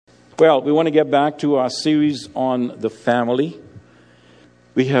Well, we want to get back to our series on the family.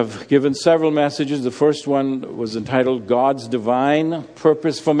 We have given several messages. The first one was entitled God's Divine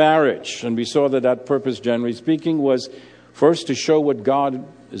Purpose for Marriage. And we saw that purpose, generally speaking, was first to show what God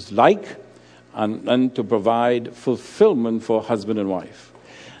is like and to provide fulfillment for husband and wife.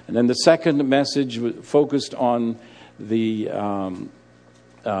 And then the second message focused on the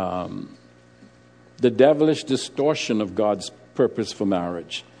devilish distortion of God's purpose for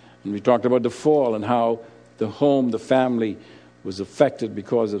marriage. And we talked about the fall and how the home, the family, was affected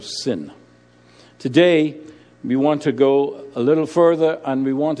because of sin. Today, we want to go a little further and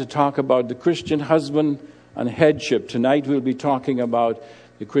we want to talk about the Christian husband and headship. Tonight, we'll be talking about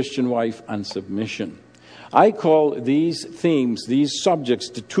the Christian wife and submission. I call these themes, these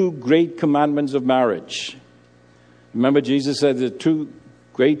subjects, the two great commandments of marriage. Remember, Jesus said the two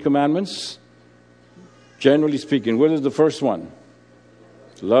great commandments? Generally speaking, what is the first one?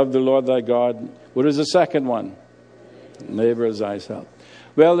 Love the Lord thy God. What is the second one? Neighbor as thyself.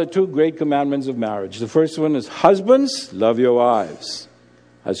 Well, the two great commandments of marriage. The first one is, husbands, love your wives,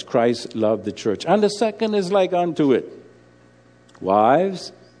 as Christ loved the church. And the second is like unto it.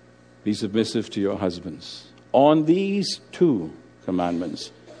 Wives, be submissive to your husbands. On these two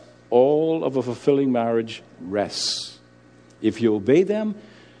commandments, all of a fulfilling marriage rests. If you obey them,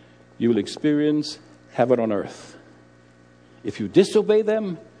 you will experience heaven on earth. If you disobey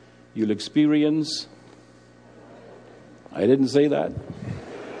them, you'll experience... I didn't say that.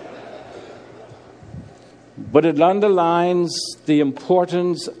 But it underlines the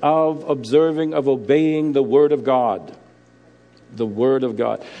importance of obeying the Word of God. The Word of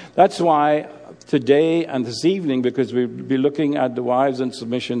God. That's why today and this evening, because we'll be looking at the wives and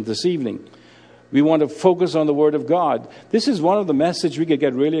submission this evening, we want to focus on the Word of God. This is one of the messages we could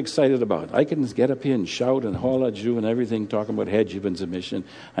get really excited about. I can get up here and shout and holler at you and everything, talking about headship and submission,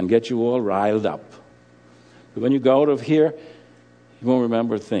 and get you all riled up. But when you go out of here, you won't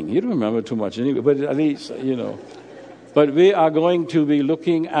remember a thing. You don't remember too much anyway, but at least, But we are going to be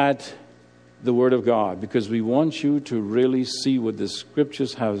looking at the Word of God because we want you to really see what the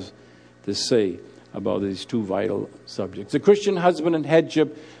Scriptures have to say about these two vital subjects. The Christian husband and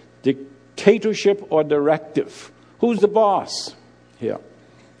headship, dictatorship or directive. Who's the boss? Here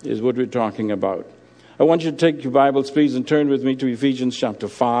is what we're talking about. I want you to take your Bibles, please, and turn with me to Ephesians chapter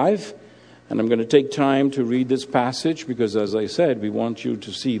 5. And I'm going to take time to read this passage because, as I said, we want you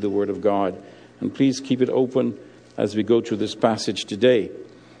to see the Word of God. And please keep it open as we go through this passage today.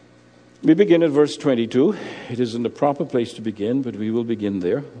 We begin at verse 22. It isn't the proper place to begin, but we will begin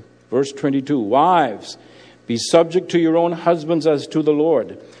there. Verse 22, Wives, be subject to your own husbands as to the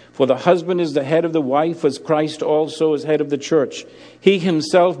Lord. For the husband is the head of the wife, as Christ also is head of the church, he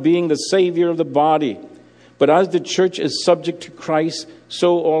himself being the Savior of the body. But as the church is subject to Christ,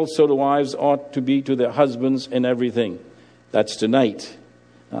 so also the wives ought to be to their husbands in everything. That's tonight.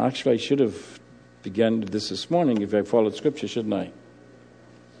 Now, actually, I should have begun this morning if I followed Scripture, shouldn't I?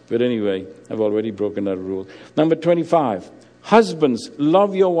 But anyway, I've already broken that rule. Number 25. Husbands,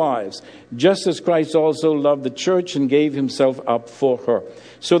 love your wives, just as Christ also loved the church and gave himself up for her,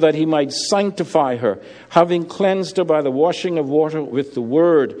 so that he might sanctify her, having cleansed her by the washing of water with the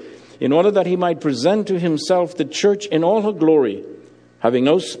word, in order that he might present to himself the church in all her glory, having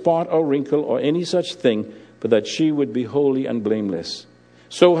no spot or wrinkle or any such thing, but that she would be holy and blameless.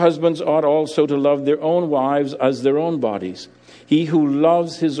 So husbands ought also to love their own wives as their own bodies. He who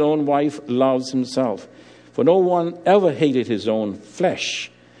loves his own wife loves himself. For no one ever hated his own flesh,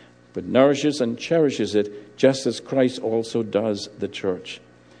 but nourishes and cherishes it, just as Christ also does the church,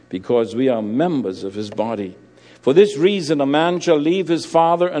 because we are members of his body. For this reason, a man shall leave his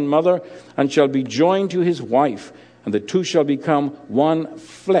father and mother and shall be joined to his wife, and the two shall become one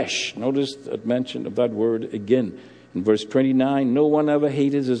flesh. Notice that mention of that word again. In verse 29, no one ever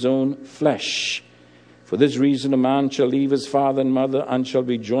hated his own flesh. For this reason, a man shall leave his father and mother and shall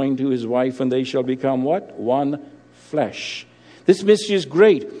be joined to his wife, and they shall become what? One flesh. This mystery is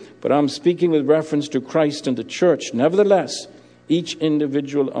great, but I'm speaking with reference to Christ and the church. Nevertheless, each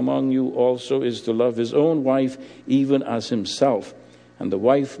individual among you also is to love his own wife even as himself. And the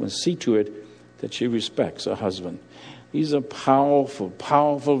wife must see to it that she respects her husband. These are powerful,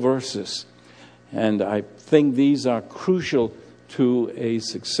 powerful verses. And I think these are crucial to a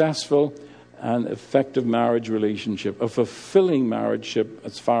successful and effective marriage relationship, a fulfilling marriage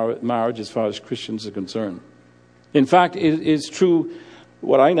as far as Christians are concerned. In fact, it is true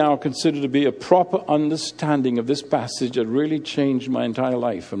what I now consider to be a proper understanding of this passage that really changed my entire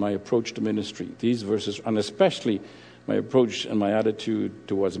life and my approach to ministry. These verses, and especially my approach and my attitude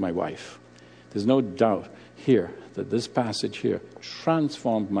towards my wife. There's no doubt here that this passage here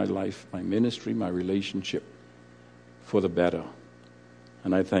transformed my life, my ministry, my relationship for the better.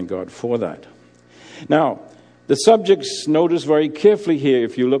 And I thank God for that. Now, the subjects, notice very carefully here,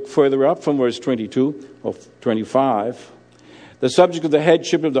 if you look further up from verse 22 or 25, the subject of the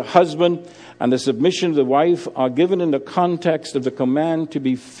headship of the husband and the submission of the wife are given in the context of the command to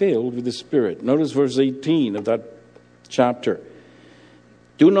be filled with the Spirit. Notice verse 18 of that chapter.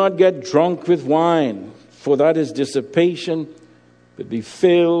 Do not get drunk with wine, for that is dissipation, but be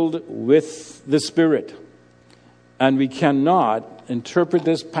filled with the Spirit. And we cannot interpret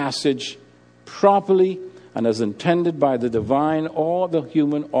this passage properly and as intended by the divine or the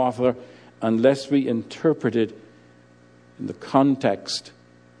human author unless we interpret it in the context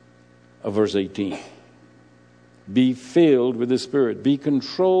of verse 18. Be filled with the Spirit. Be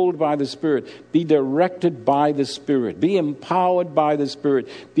controlled by the Spirit. Be directed by the Spirit. Be empowered by the Spirit.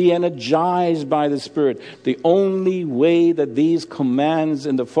 Be energized by the Spirit. The only way that these commands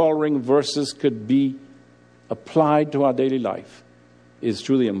in the following verses could be applied to our daily life is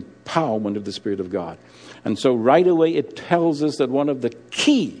through the empowerment of the Spirit of God. And so right away it tells us that one of the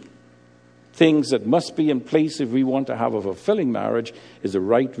key things that must be in place if we want to have a fulfilling marriage is a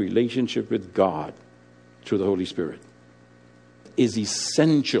right relationship with God through the Holy Spirit. It is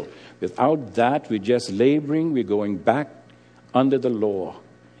essential. Without that, we're just laboring, we're going back under the law.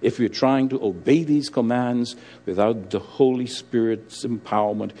 If we're trying to obey these commands without the Holy Spirit's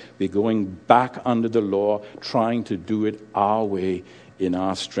empowerment, we're going back under the law, trying to do it our way in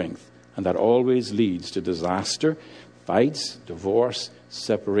our strength. And that always leads to disaster, fights, divorce,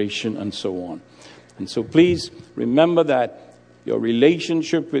 separation, and so on. And so please remember that your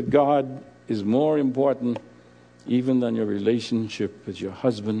relationship with God is more important even than your relationship with your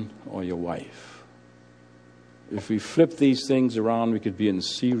husband or your wife. If we flip these things around, we could be in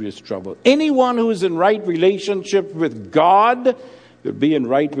serious trouble. Anyone who is in right relationship with God will be in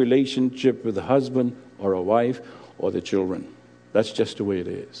right relationship with a husband or a wife or the children. That's just the way it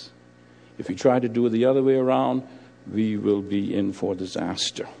is. If we try to do it the other way around, we will be in for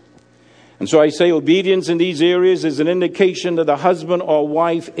disaster. And so I say obedience in these areas is an indication that the husband or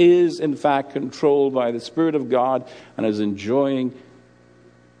wife is in fact controlled by the Spirit of God and is enjoying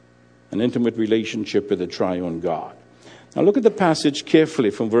an intimate relationship with the triune God. Now look at the passage carefully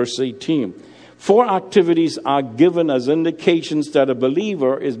from verse 18. 4 activities are given as indications that a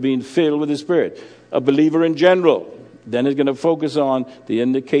believer is being filled with the Spirit. A believer in general. Then it's going to focus on the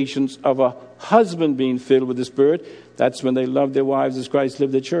indications of a husband being filled with the Spirit. That's when they love their wives as Christ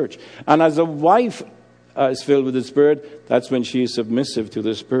lived the church. And as a wife is filled with the Spirit, that's when she is submissive to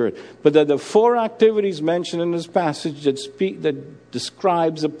the Spirit. But there are the 4 activities mentioned in this passage that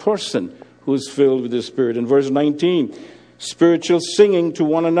describes a person who is filled with the Spirit. In verse 19, spiritual singing to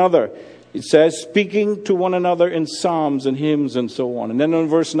one another. It says, speaking to one another in psalms and hymns and so on. And then in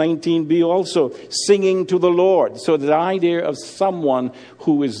verse 19, be also singing to the Lord. So the idea of someone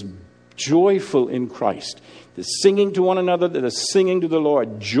who is joyful in Christ. The singing to one another, the singing to the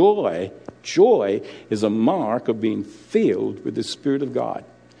Lord. Joy is a mark of being filled with the Spirit of God.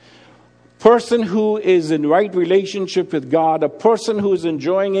 Person who is in right relationship with God, a person who is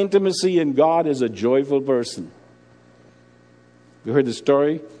enjoying intimacy in God is a joyful person. You heard the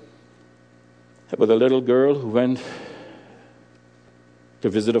story with a little girl who went to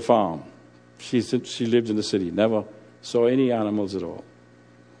visit a farm. She lived in the city, never saw any animals at all.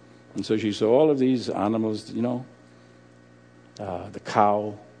 And so she saw all of these animals, the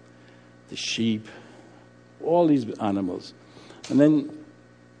cow, the sheep, all these animals. And then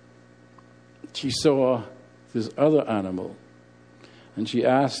she saw this other animal. And she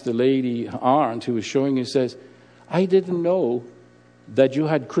asked the lady, her aunt, who was showing her, says, I didn't know that you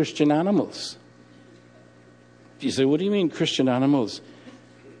had Christian animals. She said, what do you mean Christian animals?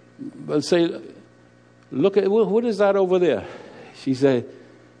 Well, say, look at, what is that over there? She said,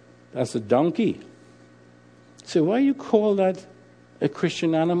 that's a donkey. I said, why you call that a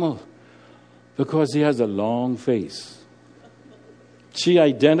Christian animal? Because he has a long face. She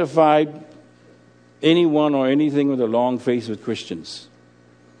identified anyone or anything with a long face with Christians.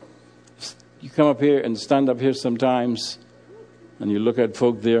 You come up here and stand up here sometimes and you look at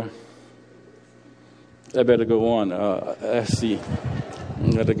folk there. I better go on. Let's see.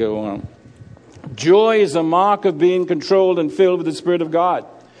 I better go on. Joy is a mark of being controlled and filled with the Spirit of God.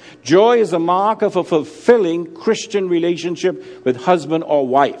 Joy is a mark of a fulfilling Christian relationship with husband or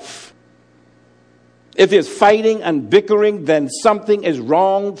wife. If there's fighting and bickering, then something is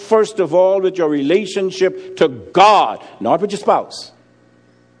wrong, first of all, with your relationship to God, not with your spouse.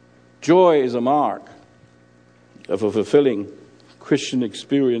 Joy is a mark of a fulfilling Christian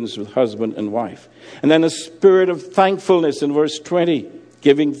experience with husband and wife. And then a spirit of thankfulness in verse 20,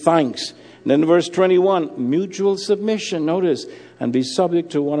 giving thanks. And then verse 21, mutual submission, notice, and be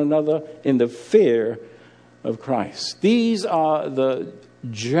subject to one another in the fear of Christ. These are the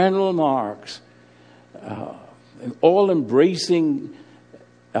general marks, all embracing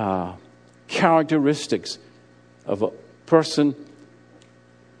characteristics of a person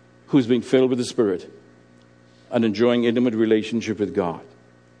who's been filled with the Spirit and enjoying intimate relationship with God.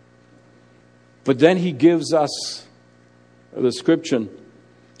 But then he gives us a description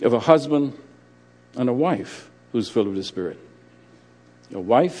of a husband and a wife who's filled with the Spirit. A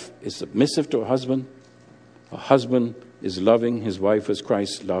wife is submissive to a husband is loving his wife as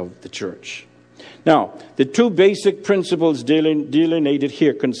Christ loved the church. Now, the two basic principles delineated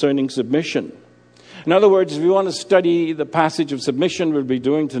here concerning submission. In other words, if we want to study the passage of submission, we'll be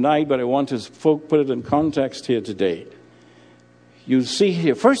doing tonight, but I want to put it in context here today. You see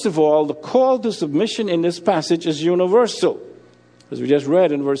here, first of all, the call to submission in this passage is universal, as we just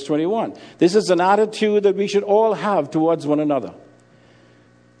read in verse 21. This is an attitude that we should all have towards one another.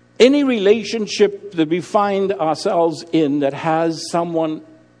 Any relationship that we find ourselves in that has someone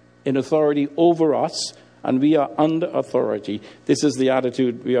in authority over us, and we are under authority, this is the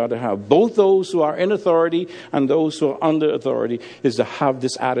attitude we ought to have. Both those who are in authority and those who are under authority is to have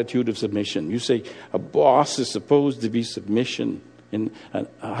this attitude of submission. You say a boss is supposed to be submission and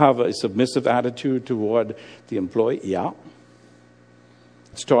have a submissive attitude toward the employee. Yeah.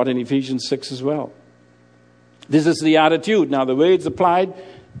 It's taught in Ephesians 6 as well. This is the attitude. Now, the way it's applied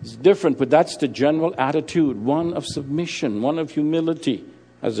is different, but that's the general attitude, one of submission, one of humility,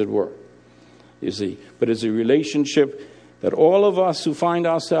 as it were. You see, but it's a relationship that all of us who find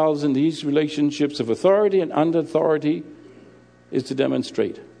ourselves in these relationships of authority and under authority is to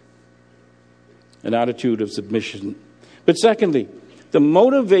demonstrate an attitude of submission. But secondly, the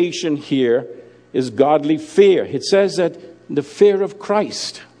motivation here is godly fear. It says that the fear of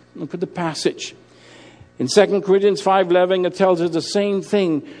Christ. Look at the passage. In 2 Corinthians 5:11, it tells us the same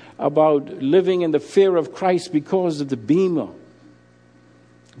thing about living in the fear of Christ because of the bema.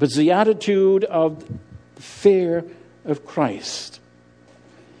 But it's the attitude of fear of Christ.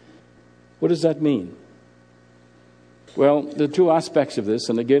 What does that mean? Well, there are two aspects of this,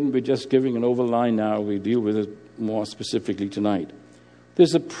 and again, we're just giving an overline now. We deal with it more specifically tonight.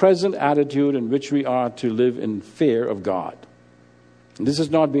 There's a present attitude in which we are to live in fear of God. And this is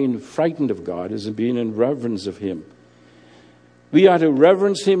not being frightened of God, it's being in reverence of Him. We are to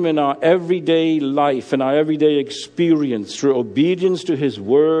reverence Him in our everyday life, in our everyday experience, through obedience to His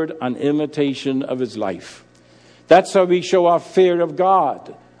word and imitation of His life. That's how we show our fear of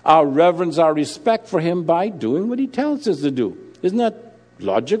God, our reverence, our respect for Him by doing what He tells us to do. Isn't that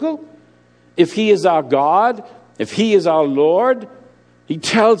logical? If He is our God, if He is our Lord, He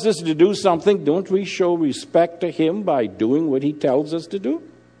tells us to do something, don't we show respect to Him by doing what He tells us to do?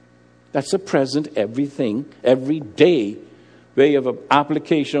 That's a present everything, every day way of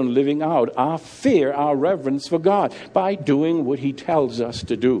application, living out our fear, our reverence for God by doing what He tells us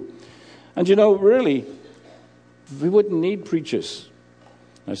to do. And you know, really, we wouldn't need preachers.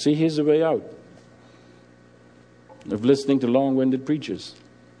 Now see, here's the way out of listening to long-winded preachers.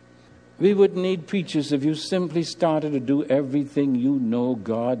 We wouldn't need preachers if you simply started to do everything you know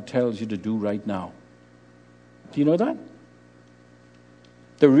God tells you to do right now. Do you know that?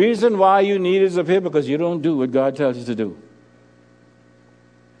 The reason why you need is up here because you don't do what God tells you to do.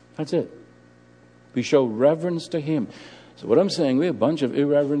 That's it. We show reverence to Him. So what I'm saying, we're a bunch of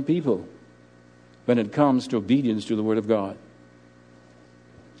irreverent people when it comes to obedience to the Word of God.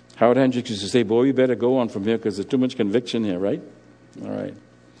 Howard Hendricks used to say, boy, you better go on from here because there's too much conviction here, right? All right.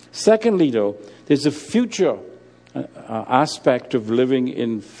 Secondly, though, there's a future aspect of living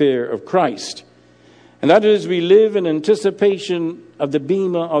in fear of Christ. And that is we live in anticipation of the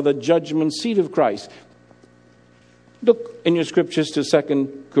bema or the judgment seat of Christ. Look in your scriptures to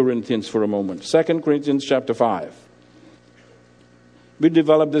 2 Corinthians for a moment. 2 Corinthians chapter 5. We'll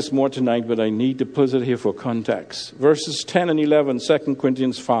develop this more tonight, but I need to put it here for context. Verses 10 and 11, 2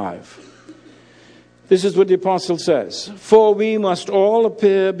 Corinthians 5. This is what the apostle says. For we must all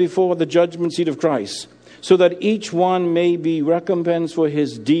appear before the judgment seat of Christ, so that each one may be recompensed for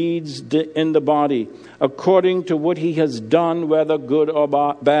his deeds in the body, according to what he has done, whether good or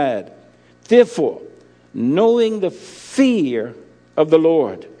bad. Therefore, knowing the fear of the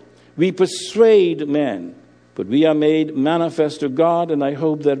Lord, we persuade men, but we are made manifest to God, and I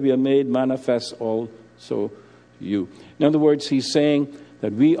hope that we are made manifest also you. In other words, he's saying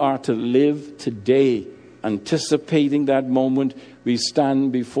that we are to live today, anticipating that moment we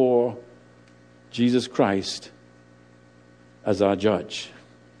stand before Jesus Christ as our judge.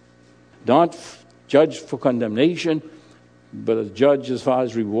 Not judge for condemnation, but a judge as far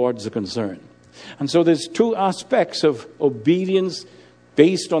as rewards are concerned. And so there's two aspects of obedience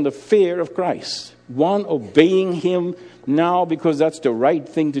based on the fear of Christ. One, obeying him now because that's the right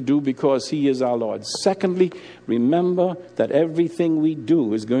thing to do because he is our Lord. Secondly, remember that everything we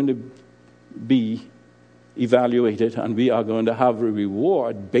do is going to be evaluated and we are going to have a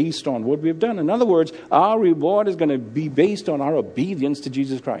reward based on what we've done. In other words, our reward is going to be based on our obedience to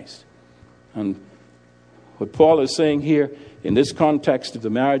Jesus Christ. And what Paul is saying here in this context of the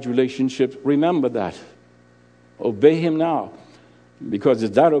marriage relationship, remember that. Obey him now, because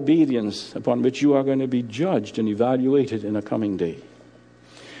it's that obedience upon which you are going to be judged and evaluated in a coming day.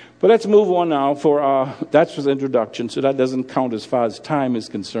 But let's move on now that's the introduction, so that doesn't count as far as time is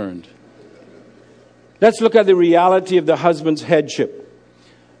concerned. Let's look at the reality of the husband's headship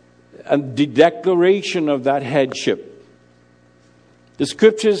and the declaration of that headship. The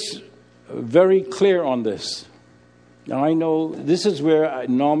scriptures are very clear on this. Now I know this is where I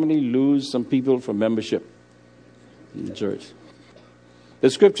normally lose some people from membership in the church.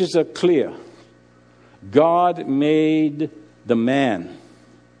 The scriptures are clear. God made the man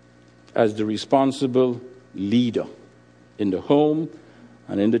as the responsible leader in the home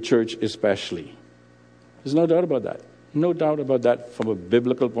and in the church especially. There's no doubt about that. No doubt about that from a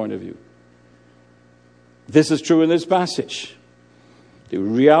biblical point of view. This is true in this passage. The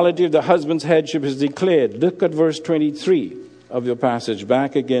reality of the husband's headship is declared. Look at verse 23 of your passage.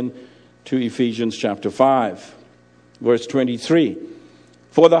 Back again to Ephesians chapter 5. Verse 23.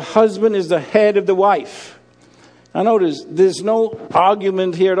 For the husband is the head of the wife. Now notice, there's no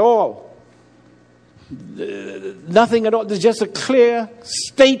argument here at all. Nothing at all. There's just a clear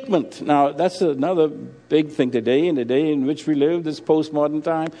statement. Now, that's another big thing today, in the day in which we live, this postmodern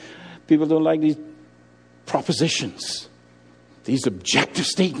time. People don't like these propositions, these objective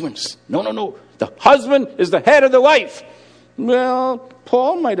statements. No. The husband is the head of the wife. Well,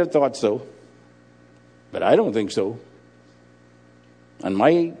 Paul might have thought so, but I don't think so. And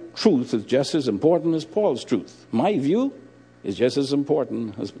my truth is just as important as Paul's truth. My view is just as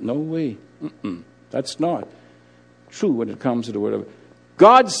important as... No way. That's not true when it comes to the word of God.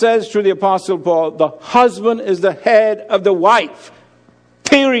 God says through the Apostle Paul, the husband is the head of the wife.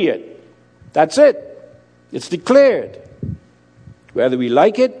 Period. That's it. It's declared. Whether we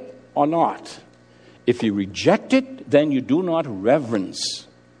like it or not. If you reject it, then you do not reverence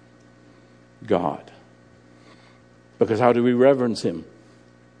God. Because how do we reverence him?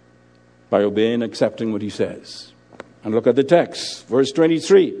 By obeying and accepting what he says. And look at the text. Verse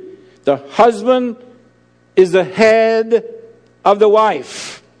 23. The husband is the head of the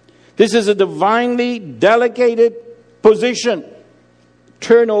wife. This is a divinely delegated position.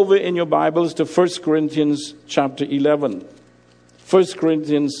 Turn over in your Bibles to 1 Corinthians chapter 11. 1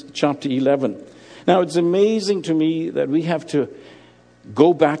 Corinthians chapter 11. Now it's amazing to me that we have to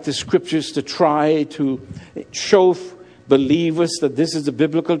go back to scriptures to try to show believers that this is the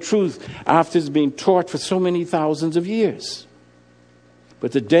biblical truth after it's been taught for so many thousands of years.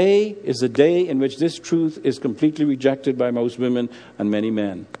 But today is the day in which this truth is completely rejected by most women and many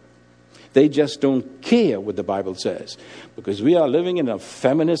men. They just don't care what the Bible says, because we are living in a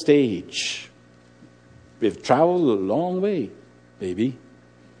feminist age. We've traveled a long way, baby.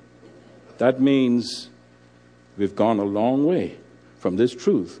 That means we've gone a long way from this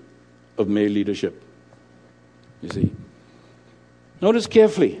truth of male leadership. You see? Notice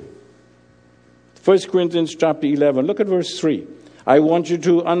carefully. 1 Corinthians chapter 11. Look at verse 3. I want you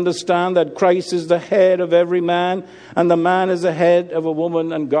to understand that Christ is the head of every man, and the man is the head of a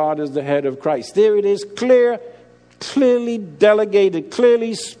woman, and God is the head of Christ. There it is, clearly delegated,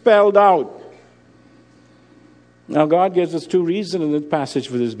 clearly spelled out. Now God gives us two reasons in this passage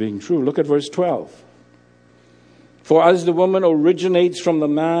for this being true. Look at verse 12. For as the woman originates from the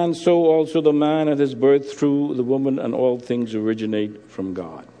man, so also the man at his birth through the woman, and all things originate from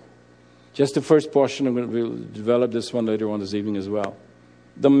God. Just the first portion. I'm going to develop this one later on this evening as well.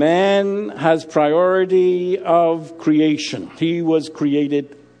 The man has priority of creation. He was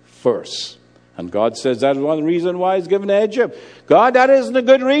created first. And God says that's one reason why he's given the headship. God, that isn't a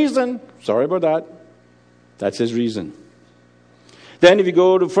good reason. Sorry about that. That's his reason. Then if you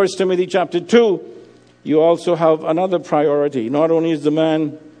go to 1 Timothy chapter 2, you also have another priority. Not only is the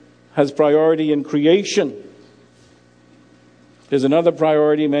man has priority in creation, there's another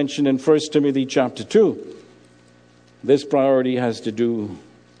priority mentioned in 1 Timothy chapter 2. This priority has to do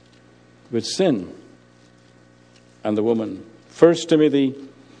with sin and the woman. 1 Timothy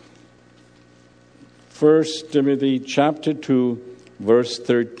chapter 2, verse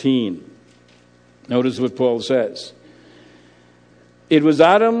 13. Notice what Paul says. It was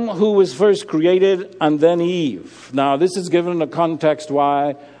Adam who was first created and then Eve. Now, this is given in a context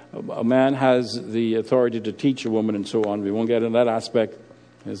why a man has the authority to teach a woman and so on. We won't get into that aspect.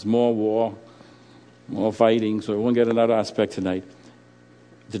 There's more war, more fighting, so we won't get into that aspect today.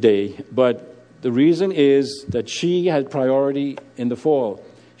 But the reason is that she had priority in the fall.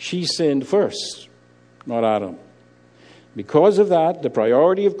 She sinned first, not Adam. Because of that, the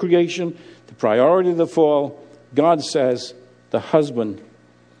priority of creation, the priority of the fall, God says the husband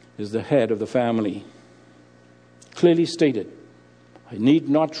is the head of the family. Clearly stated. I need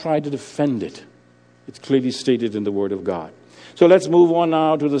not try to defend it. It's clearly stated in the Word of God. So let's move on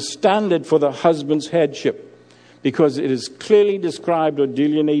now to the standard for the husband's headship, because it is clearly described or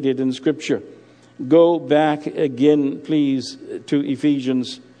delineated in Scripture. Go back again, please, to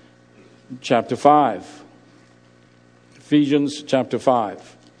Ephesians chapter 5. Ephesians chapter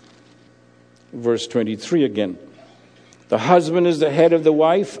 5, verse 23 again. The husband is the head of the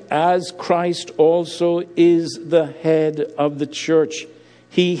wife, as Christ also is the head of the church,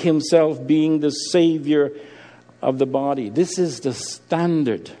 he himself being the Savior of the body. This is the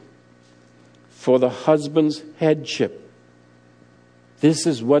standard for the husband's headship. This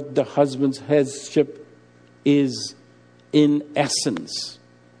is what the husband's headship is in essence,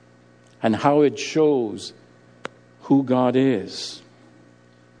 and how it shows who God is.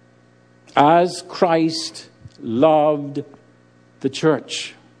 As Christ loved the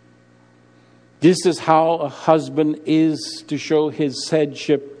church, this is how a husband is to show his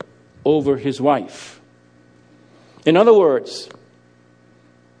headship over his wife. In other words,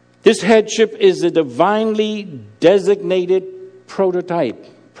 this headship is a divinely designated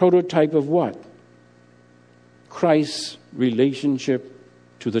prototype. Prototype of what? Christ's relationship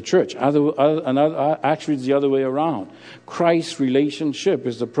to the church. Actually, it's the other way around. Christ's relationship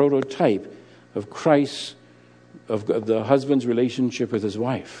is the prototype of the husband's relationship with his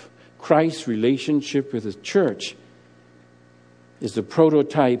wife. Christ's relationship with his church is the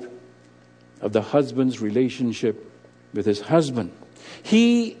prototype of the husband's relationship with his husband.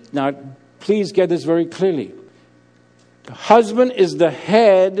 Now, please get this very clearly. The husband is the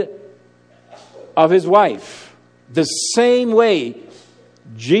head of his wife, the same way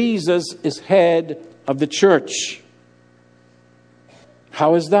Jesus is head of the church.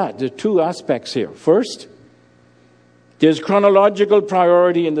 How is that? There are two aspects here. First, there's chronological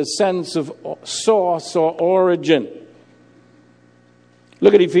priority in the sense of source or origin.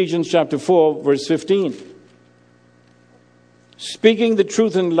 Look at Ephesians chapter 4, verse 15. Speaking the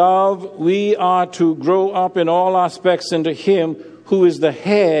truth in love, we are to grow up in all aspects into Him who is the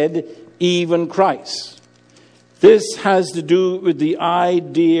head, even Christ. This has to do with the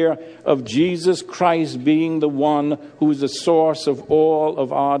idea of Jesus Christ being the one who is the source of all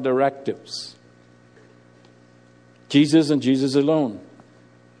of our directives. Jesus and Jesus alone.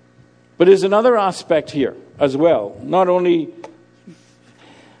 But there's another aspect here as well. Not only,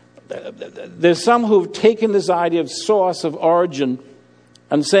 there's some who've taken this idea of source of origin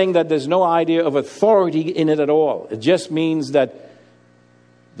and saying that there's no idea of authority in it at all. It just means that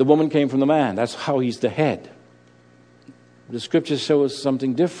the woman came from the man. That's how he's the head. The scriptures show us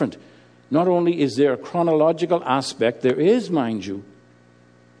something different. Not only is there a chronological aspect, there is, mind you,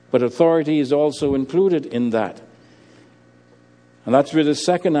 but authority is also included in that. And that's where the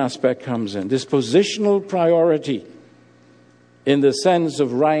second aspect comes in. This positional priority in the sense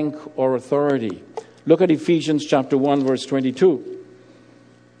of rank or authority. Look at Ephesians chapter 1, verse 22.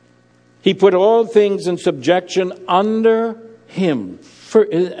 He put all things in subjection under him,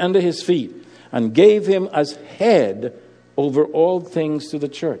 under his feet, and gave him as head over all things to the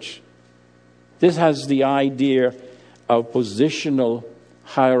church. This has the idea of positional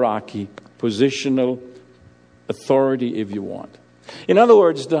hierarchy, positional authority, if you want. In other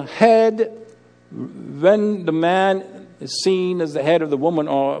words, the head, when the man is seen as the head of the woman,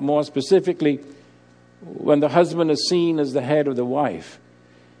 or more specifically, when the husband is seen as the head of the wife,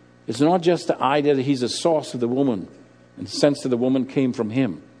 it's not just the idea that he's the source of the woman, in the sense that the woman came from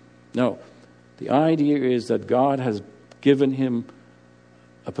him. No, the idea is that God has given him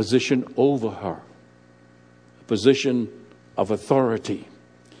a position over her, a position of authority.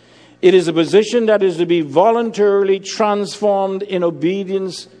 It is a position that is to be voluntarily transformed in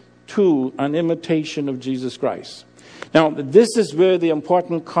obedience to an imitation of Jesus Christ. Now, this is where the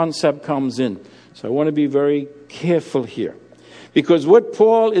important concept comes in. So I want to be very careful here. Because what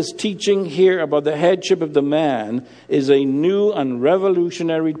Paul is teaching here about the headship of the man is a new and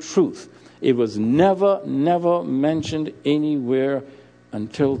revolutionary truth. It was never mentioned anywhere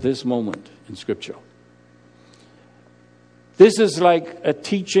until this moment in Scripture. This is like a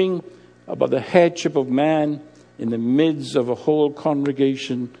teaching about the headship of man in the midst of a whole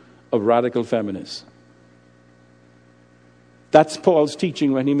congregation of radical feminists. That's Paul's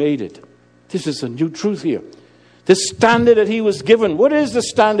teaching when he made it. This is a new truth here. The standard that he was given. What is the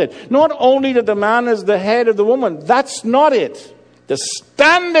standard? Not only that the man is the head of the woman. That's not it. The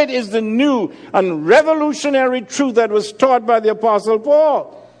standard is the new and revolutionary truth that was taught by the Apostle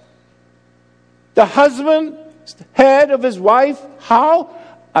Paul. The husband is the head of his wife. How?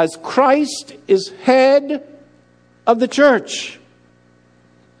 As Christ is head of the church.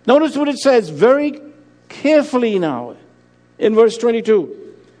 Notice what it says very carefully now in verse 22.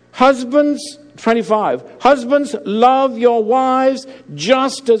 Husbands, 25. Husbands, love your wives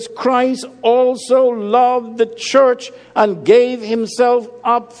just as Christ also loved the church and gave himself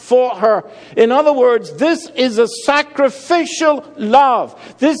up for her. In other words, this is a sacrificial love.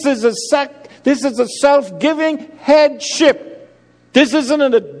 This is a self-giving headship. This isn't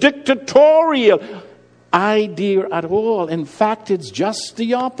a dictatorial idea at all. In fact, it's just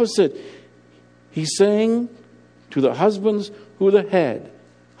the opposite. He's saying to the husbands who are the head,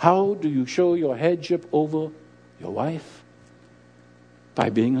 how do you show your headship over your wife?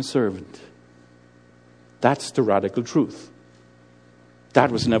 By being a servant. That's the radical truth. That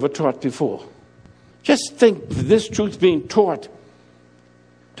was never taught before. Just think this truth being taught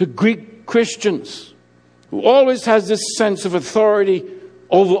to Greek Christians who always has this sense of authority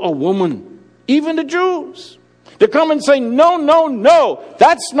over a woman. Even the Jews. They come and say, no, no, no.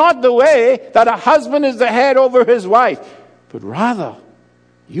 That's not the way that a husband is the head over his wife. But rather,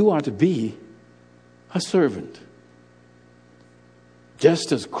 you are to be a servant.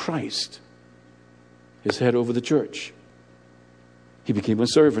 Just as Christ is head over the church. He became a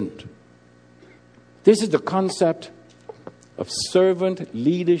servant. This is the concept of servant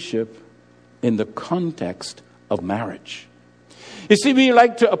leadership in the context of marriage. You see, we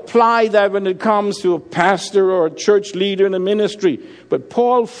like to apply that when it comes to a pastor or a church leader in a ministry. But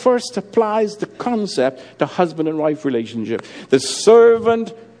Paul first applies the concept to husband and wife relationship. The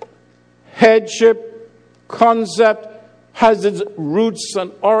servant headship concept has its roots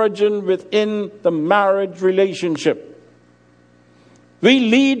and origin within the marriage relationship. We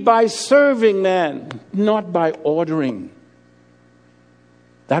lead by serving men, not by ordering.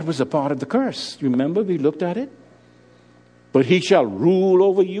 That was a part of the curse. Remember, we looked at it? But he shall rule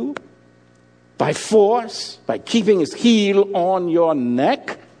over you by force, by keeping his heel on your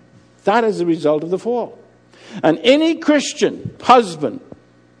neck. That is the result of the fall. And any Christian husband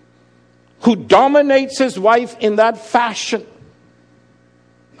who dominates his wife in that fashion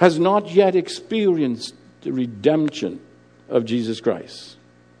has not yet experienced the redemption of Jesus Christ.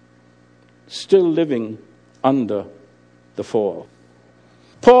 Still living under the fall.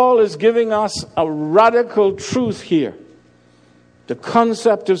 Paul is giving us a radical truth here. The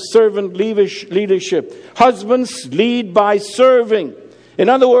concept of servant leadership. Husbands lead by serving. In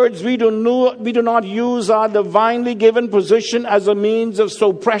other words, we do not use our divinely given position as a means of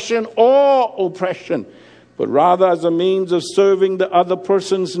suppression or oppression, but rather as a means of serving the other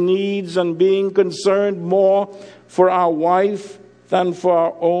person's needs and being concerned more for our wife than for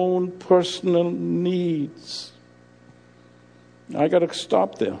our own personal needs. I got to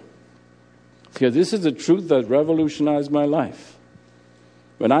stop there. Because this is the truth that revolutionized my life.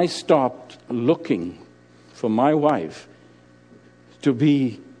 When I stopped looking for my wife to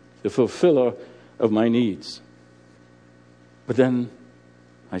be the fulfiller of my needs. But then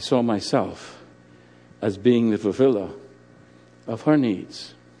I saw myself as being the fulfiller of her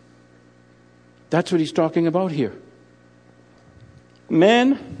needs. That's what he's talking about here.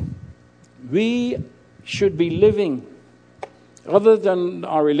 Men, we should be living, other than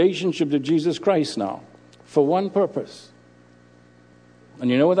our relationship to Jesus Christ now, for one purpose. And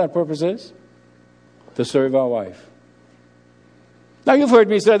you know what that purpose is? To serve our wife. Now, you've heard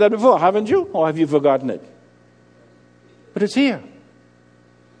me say that before, haven't you? Or have you forgotten it? But it's here.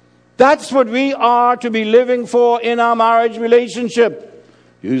 That's what we are to be living for in our marriage relationship.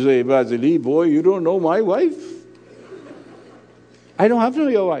 You say, Basili, boy, you don't know my wife. I don't have to know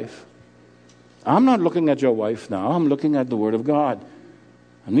your wife. I'm not looking at your wife now. I'm looking at the Word of God.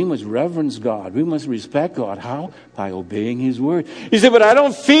 And we must reverence God. We must respect God. How? By obeying His Word. You say, but I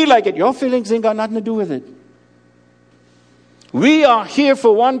don't feel like it. Your feelings ain't got nothing to do with it. We are here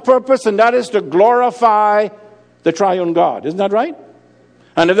for one purpose, and that is to glorify the triune God. Isn't that right?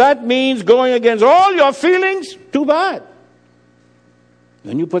 And if that means going against all your feelings, too bad.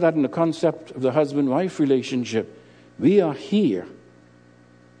 Then you put that in the concept of the husband-wife relationship. We are here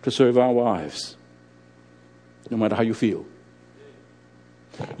to serve our wives, no matter how you feel.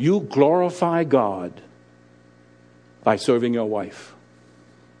 You glorify God by serving your wife.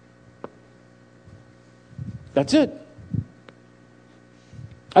 That's it.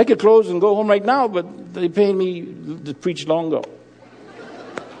 I could close and go home right now, but they pay me to preach longer.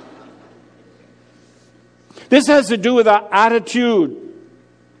 This has to do with our attitude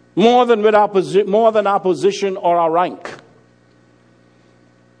more than our position or our rank.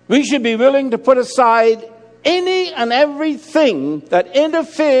 We should be willing to put aside any and everything that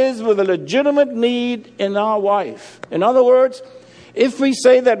interferes with a legitimate need in our wife. In other words, if we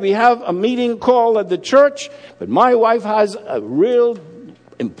say that we have a meeting called at the church, but my wife has a real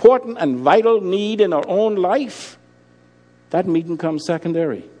important and vital need in her own life, that meeting becomes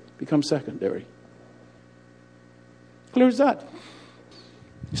secondary. Clear as that.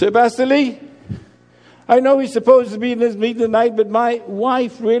 You say, Pastor Lee, I know he's supposed to be in this meeting tonight, but my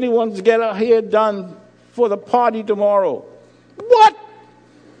wife really wants to get her hair done for the party tomorrow. What?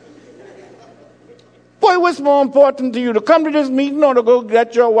 Boy, what's more important to you, to come to this meeting or to go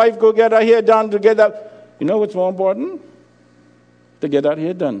let your wife go get her hair done to get that? You know what's more important? To get her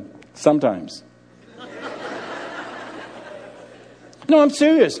hair done. Sometimes. No, I'm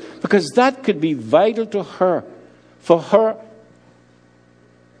serious. Because that could be vital to her. For her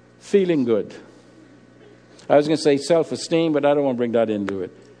feeling good. I was going to say self-esteem, but I don't want to bring that into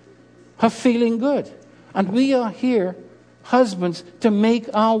it. Her feeling good. And we are here, husbands, to make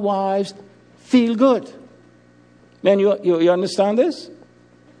our wives feel good. Man, you understand this?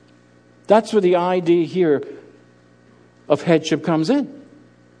 That's where the idea here of headship comes in.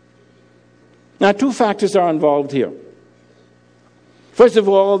 Now, two factors are involved here. First of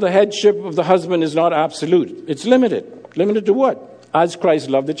all, the headship of the husband is not absolute. It's limited. Limited to what? As Christ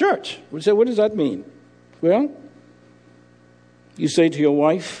loved the church. We say, what does that mean? Well, you say to your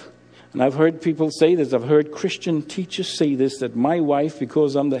wife, and I've heard people say this, I've heard Christian teachers say this, that my wife,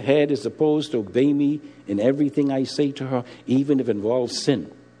 because I'm the head, is supposed to obey me in everything I say to her, even if it involves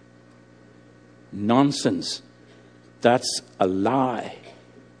sin. Nonsense. That's a lie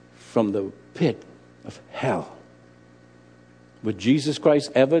from the pit of hell. Would Jesus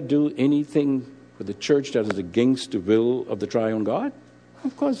Christ ever do anything for the church that is against the will of the triune God?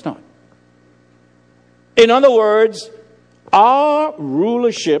 Of course not. In other words, our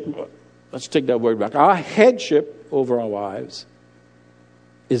rulership, let's take that word back, our headship over our wives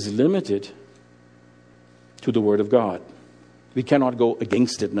is limited to the Word of God. We cannot go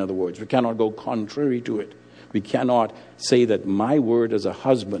against it, in other words. We cannot go contrary to it. We cannot say that my word as a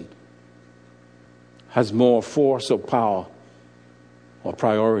husband has more force or power or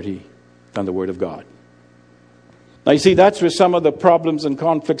priority than the Word of God. Now you see, that's where some of the problems and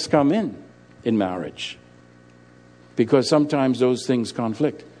conflicts come in marriage. Because sometimes those things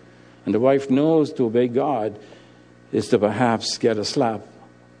conflict. And the wife knows to obey God is to perhaps get a slap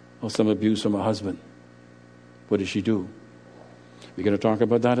or some abuse from her husband. What does she do? We're going to talk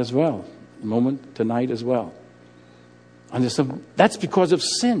about that as well. Tonight as well. And that's because of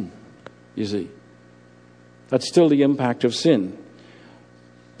sin, you see. That's still the impact of sin.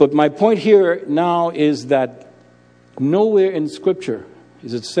 But my point here now is that nowhere in Scripture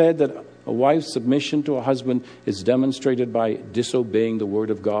is it said that a wife's submission to a husband is demonstrated by disobeying the Word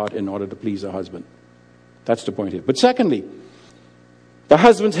of God in order to please her husband. That's the point here. But secondly, the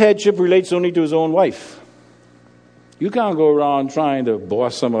husband's headship relates only to his own wife. You can't go around trying to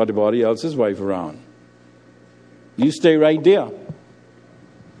boss somebody else's wife around. You stay right there.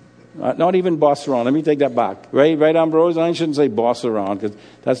 Not even boss around. Let me take that back. Right, Ambrose? I shouldn't say boss around because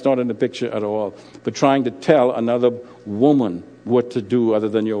that's not in the picture at all. But trying to tell another woman what to do other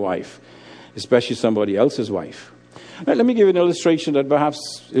than your wife, especially somebody else's wife. Now, let me give you an illustration that perhaps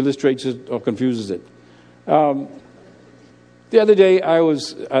illustrates it or confuses it. The other day I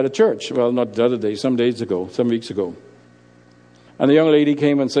was at a church. Well, not the other day, some weeks ago. And the young lady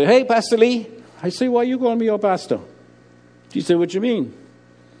came and said, "Hey, Pastor Lee." I say, "Why are you calling me your pastor?" She said, "What you mean?"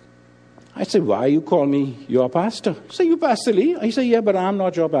 I said, "Why you call me your pastor?" She said, "You Pastor Lee?" I said, "Yeah, but I'm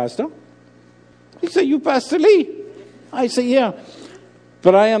not your pastor." He said, "You Pastor Lee?" I said, "Yeah,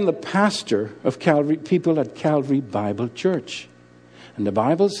 but I am the pastor of Calvary, people at Calvary Bible Church. And the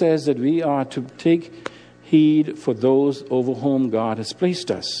Bible says that we are to take heed for those over whom God has placed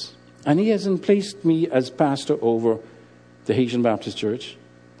us. And He hasn't placed me as pastor over the Haitian Baptist Church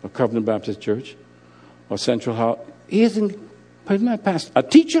or Covenant Baptist Church or Central House. He hasn't put my pastor. A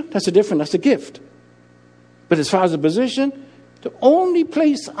teacher, that's a gift. But as far as the position, the only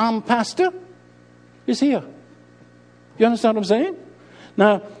place I'm pastor is here." You understand what I'm saying?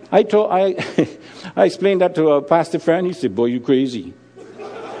 Now, I explained that to a pastor friend. He said, "Boy, you crazy."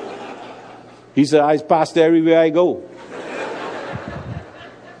 He said, "I pastor everywhere I go."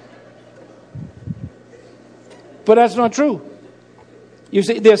 But that's not true. You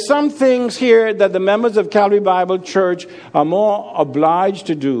see, there's some things here that the members of Calvary Bible Church are more obliged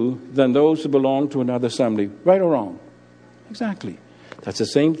to do than those who belong to another assembly. Right or wrong? Exactly. That's the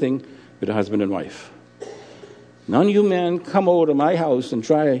same thing with a husband and wife. None of you men come over to my house and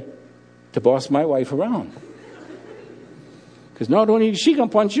try to boss my wife around. Because not only she can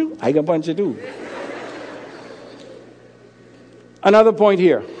punch you, I can punch you too. Another point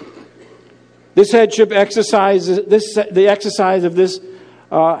here. This headship exercises, the exercise of this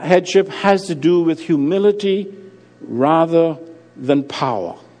headship has to do with humility rather than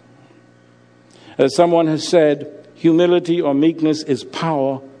power. As someone has said, humility or meekness is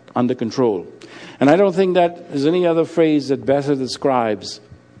power under control. And I don't think that there's any other phrase that better describes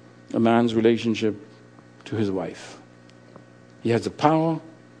a man's relationship to his wife. He has the power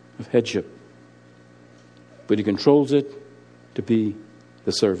of headship, but he controls it to be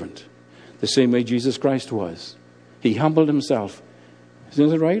the servant. The same way Jesus Christ was. He humbled himself.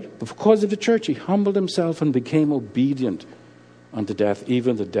 Isn't it right? But because of the church, he humbled himself and became obedient unto death,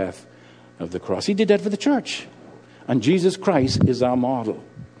 even the death of the cross. He did that for the church. And Jesus Christ is our model.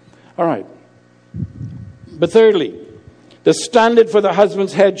 All right. But thirdly, the standard for the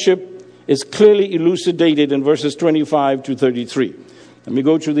husband's headship is clearly elucidated in verses 25 to 33. Let me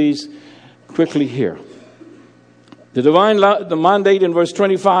go through these quickly here. The mandate in verse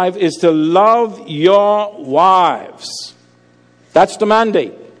 25 is to love your wives. That's the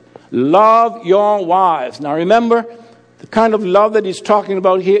mandate. Love your wives. Now remember, the kind of love that he's talking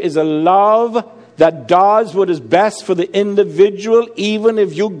about here is a love that does what is best for the individual, even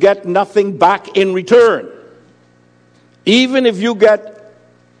if you get nothing back in return. Even if you get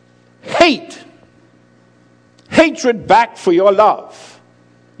hatred back for your love,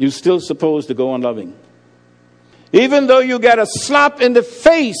 you're still supposed to go on loving. Even though you get a slap in the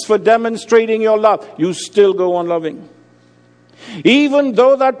face for demonstrating your love, you still go on loving. Even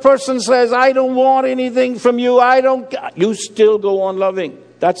though that person says, I don't want anything from you, you still go on loving.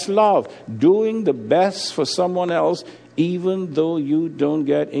 That's love. Doing the best for someone else, even though you don't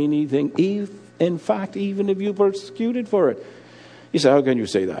get anything. In fact, even if you're persecuted for it. You say, how can you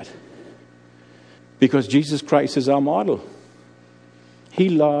say that? Because Jesus Christ is our model. He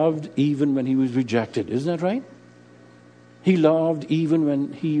loved even when he was rejected. Isn't that right? He loved even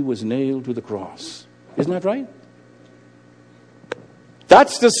when he was nailed to the cross. Isn't that right?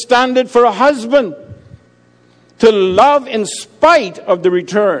 That's the standard for a husband. To love in spite of the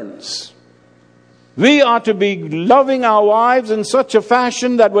returns. We are to be loving our wives in such a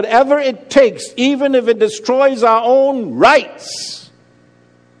fashion that whatever it takes, even if it destroys our own rights,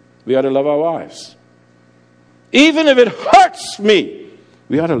 we ought to love our wives. Even if it hurts me,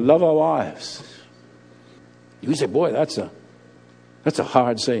 we ought to love our wives. You say, boy, that's a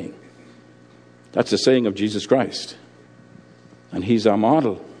hard saying. That's the saying of Jesus Christ. And he's our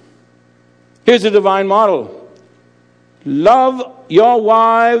model. Here's the divine model. Love your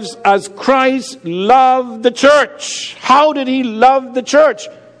wives as Christ loved the church. How did he love the church?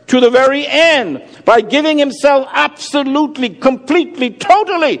 To the very end. By giving himself absolutely, completely,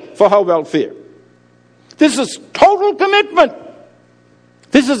 totally for her welfare. This is total commitment.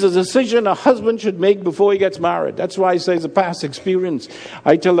 This is a decision a husband should make before he gets married. That's why I say it's a past experience.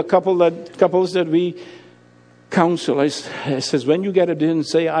 I tell the couples that we counsel, I says, when you get it in,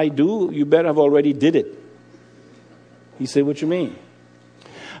 say, I do, you better have already did it. He said, what you mean?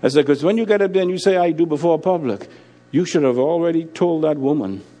 I said, because when you get it in, you say, I do before public, you should have already told that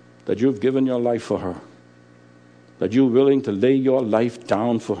woman that you've given your life for her. That you're willing to lay your life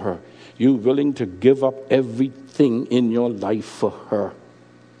down for her. You're willing to give up everything in your life for her.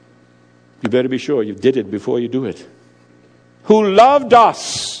 You better be sure you did it before you do it. Who loved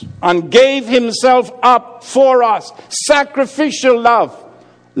us and gave himself up for us. Sacrificial love.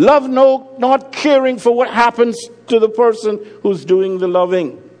 Love not caring for what happens to the person who's doing the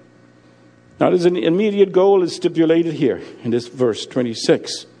loving. Now there's an immediate goal is stipulated here in this verse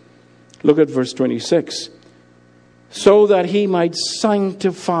 26. Look at verse 26. So that he might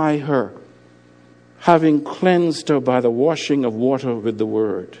sanctify her, having cleansed her by the washing of water with the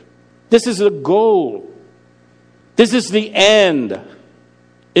word. This is the goal. This is the end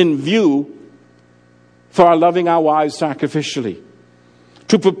in view for our loving our wives sacrificially.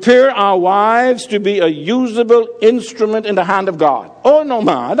 To prepare our wives to be a usable instrument in the hand of God. Oh, no,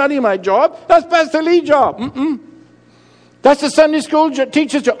 man, that ain't my job. That's Pastor Lee's job. That's the Sunday school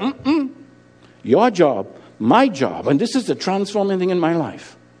teacher's job. Your job, my job, and this is the transforming thing in my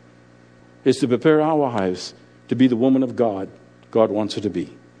life, is to prepare our wives to be the woman of God God wants her to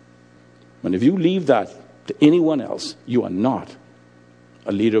be. And if you leave that to anyone else, you are not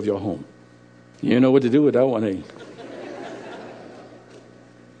a leader of your home. You know what to do with that one, eh?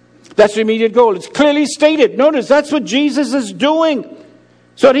 That's the immediate goal. It's clearly stated. Notice, that's what Jesus is doing.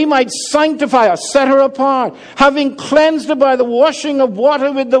 So that he might sanctify her, set her apart, having cleansed her by the washing of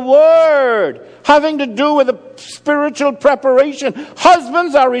water with the word, having to do with the spiritual preparation.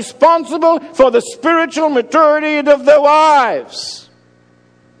 Husbands are responsible for the spiritual maturity of their wives.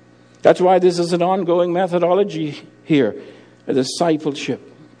 That's why this is an ongoing methodology here, a discipleship.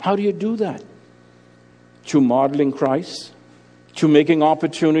 How do you do that? Through modeling Christ, through making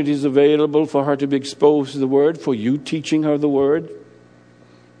opportunities available for her to be exposed to the word, for you teaching her the word,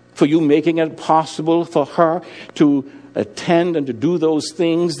 for you making it possible for her to attend and to do those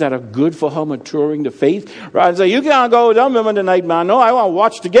things that are good for her maturing to faith. Rather than say, you can't go with them women tonight, man. No, I want to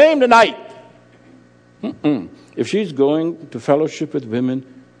watch the game tonight. If she's going to fellowship with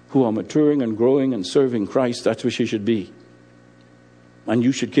women who are maturing and growing and serving Christ, that's where she should be. And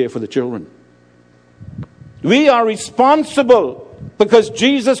you should care for the children. We are responsible because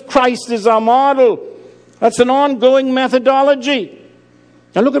Jesus Christ is our model. That's an ongoing methodology.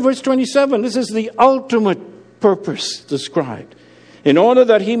 Now look at verse 27. This is the ultimate purpose described. In order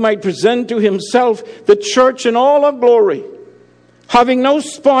that he might present to himself the church in all her glory, having no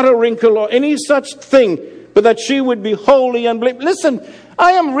spot or wrinkle or any such thing, but that she would be holy and blameless. Listen,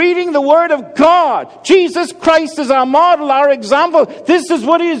 I am reading the word of God. Jesus Christ is our model, our example. This is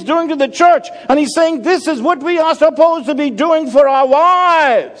what he is doing to the church. And he's saying this is what we are supposed to be doing for our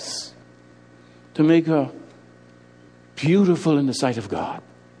wives. To make her beautiful in the sight of God.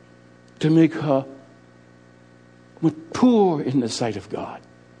 To make her mature in the sight of God.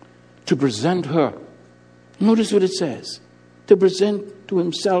 To present her. Notice what it says. To present to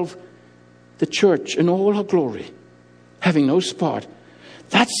himself the church in all her glory. Having no spot.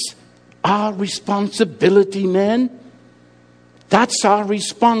 That's our responsibility, men. That's our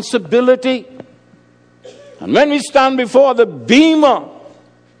responsibility. And when we stand before the Bema,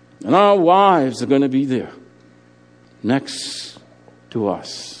 and our wives are going to be there next to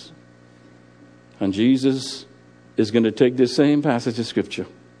us. And Jesus is going to take this same passage of Scripture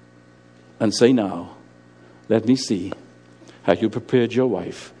and say, now, let me see how you prepared your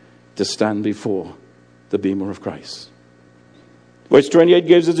wife to stand before the Bema of Christ. Verse 28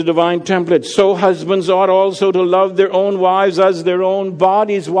 gives us a divine template. So husbands ought also to love their own wives as their own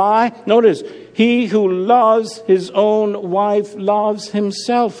bodies. Why? Notice, he who loves his own wife loves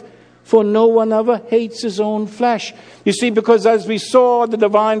himself. For no one ever hates his own flesh. You see, because as we saw, the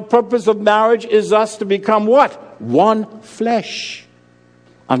divine purpose of marriage is us to become what? One flesh.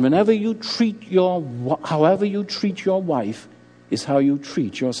 And however you treat your wife is how you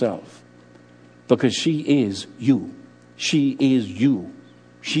treat yourself. Because she is you. She is you.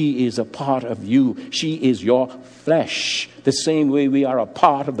 She is a part of you. She is your flesh. The same way we are a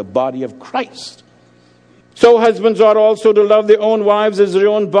part of the body of Christ. So husbands ought also to love their own wives as their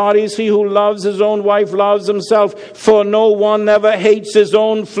own bodies. He who loves his own wife loves himself. For no one ever hates his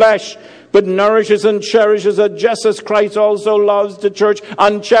own flesh, but nourishes and cherishes it, just as Christ also loves the church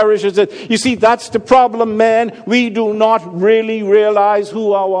and cherishes it. You see, that's the problem, man. We do not really realize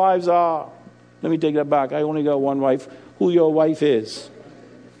who our wives are. Let me take that back. I only got one wife. Who your wife is.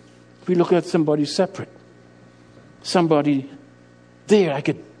 If we look at somebody separate, somebody there I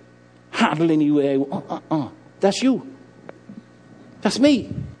could handle anyway. That's you. That's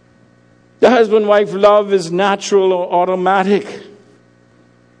me. The husband-wife love is natural or automatic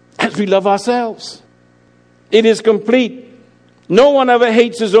as we love ourselves. It is complete. No one ever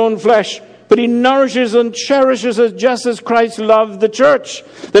hates his own flesh, but he nourishes and cherishes it just as Christ loved the church.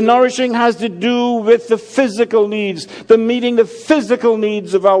 The nourishing has to do with the physical needs, the meeting the physical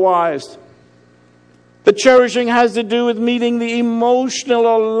needs of our wives. The cherishing has to do with meeting the emotional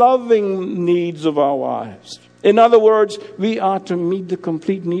or loving needs of our wives. In other words, we are to meet the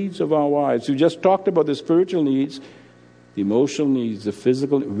complete needs of our wives. We just talked about the spiritual needs, the emotional needs, the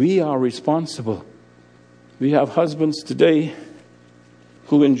physical. We are responsible. We have husbands today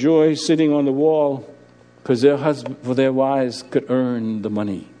who enjoy sitting on the wall because their wives could earn the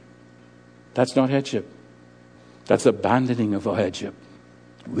money. That's not headship. That's abandoning of our headship.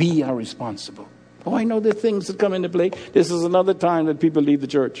 We are responsible. Oh, I know there are things that come into play. This is another time that people leave the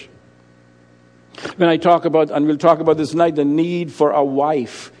church. When I talk about, and we'll talk about this tonight, the need for a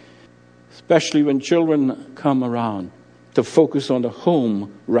wife, especially when children come around, to focus on the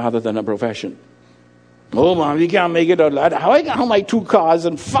home rather than a profession. Oh, Mom, you can't make it out, lad. How I got home my 2 cars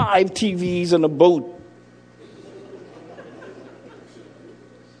and 5 TVs and a boat.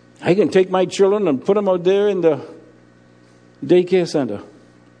 I can take my children and put them out there in the daycare center.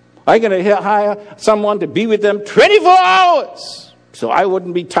 I can hire someone to be with them 24 hours. So I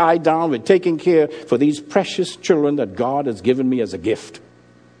wouldn't be tied down with taking care for these precious children that God has given me as a gift.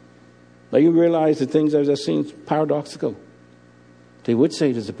 Now you realize the things I've just seen paradoxical. They would say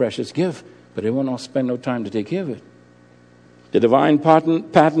it is a precious gift, but they will not spend no time to take care of it. The divine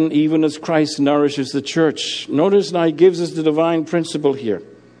pattern, even as Christ nourishes the church. Notice now he gives us the divine principle here.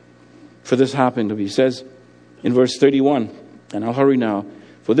 For this happened, he says in verse 31, and I'll hurry now.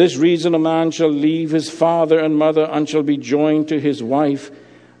 For this reason a man shall leave his father and mother and shall be joined to his wife,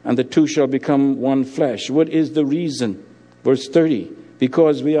 and the two shall become one flesh. What is the reason? Verse 30,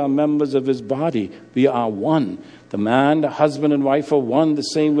 because we are members of his body. We are one. The man, the husband and wife are one, the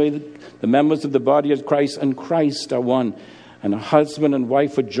same way that the members of the body of Christ and Christ are one. And a husband and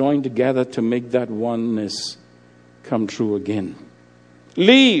wife are joined together to make that oneness come true again.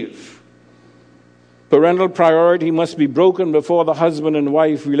 Leave. Parental priority must be broken before the husband and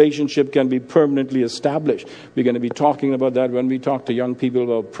wife relationship can be permanently established. We're going to be talking about that when we talk to young people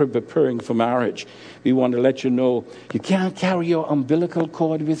about preparing for marriage. We want to let you know you can't carry your umbilical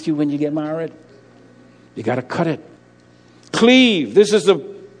cord with you when you get married. You got to cut it. Cleave. This is a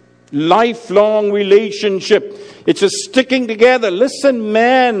lifelong relationship. It's a sticking together. Listen,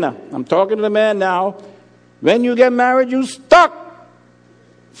 men. I'm talking to the man now. When you get married, you stuck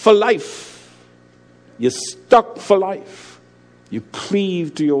for life. You're stuck for life. You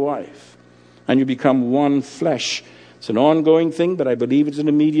cleave to your wife. And you become one flesh. It's an ongoing thing, but I believe it's an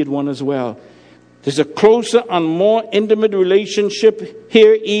immediate one as well. There's a closer and more intimate relationship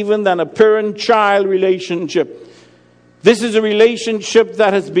here even than a parent-child relationship. This is a relationship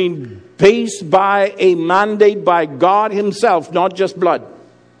that has been based by a mandate by God himself, not just blood.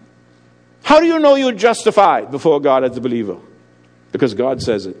 How do you know you're justified before God as a believer? Because God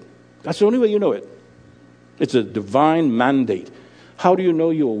says it. That's the only way you know it. It's a divine mandate. How do you know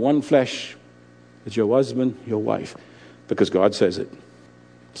you are one flesh with your husband, your wife? Because God says it.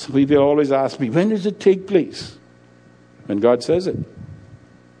 Some people always ask me, when does it take place? When God says it.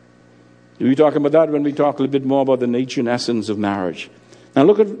 We'll be talking about that when we talk a little bit more about the nature and essence of marriage. Now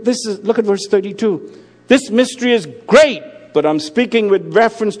look at verse 32. This mystery is great, but I'm speaking with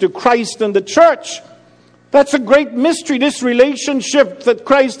reference to Christ and the church. That's a great mystery, this relationship that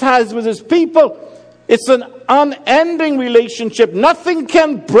Christ has with his people. It's an unending relationship. Nothing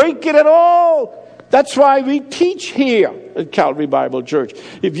can break it at all. That's why we teach here at Calvary Bible Church.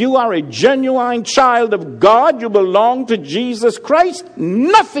 If you are a genuine child of God, you belong to Jesus Christ,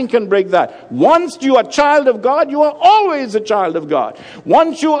 nothing can break that. Once you are a child of God, you are always a child of God.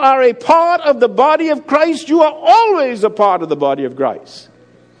 Once you are a part of the body of Christ, you are always a part of the body of Christ.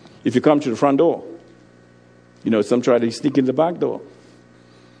 If you come to the front door, some try to sneak in the back door.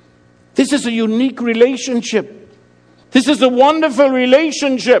 This is a unique relationship. This is a wonderful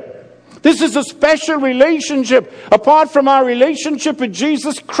relationship. This is a special relationship. Apart from our relationship with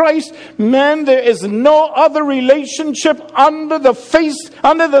Jesus Christ, man, there is no other relationship under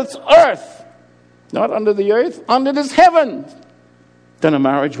this earth. Not under the earth, under this heaven, than a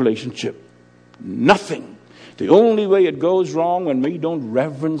marriage relationship. Nothing. The only way it goes wrong when we don't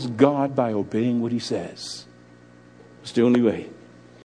reverence God by obeying what he says. It's the only way.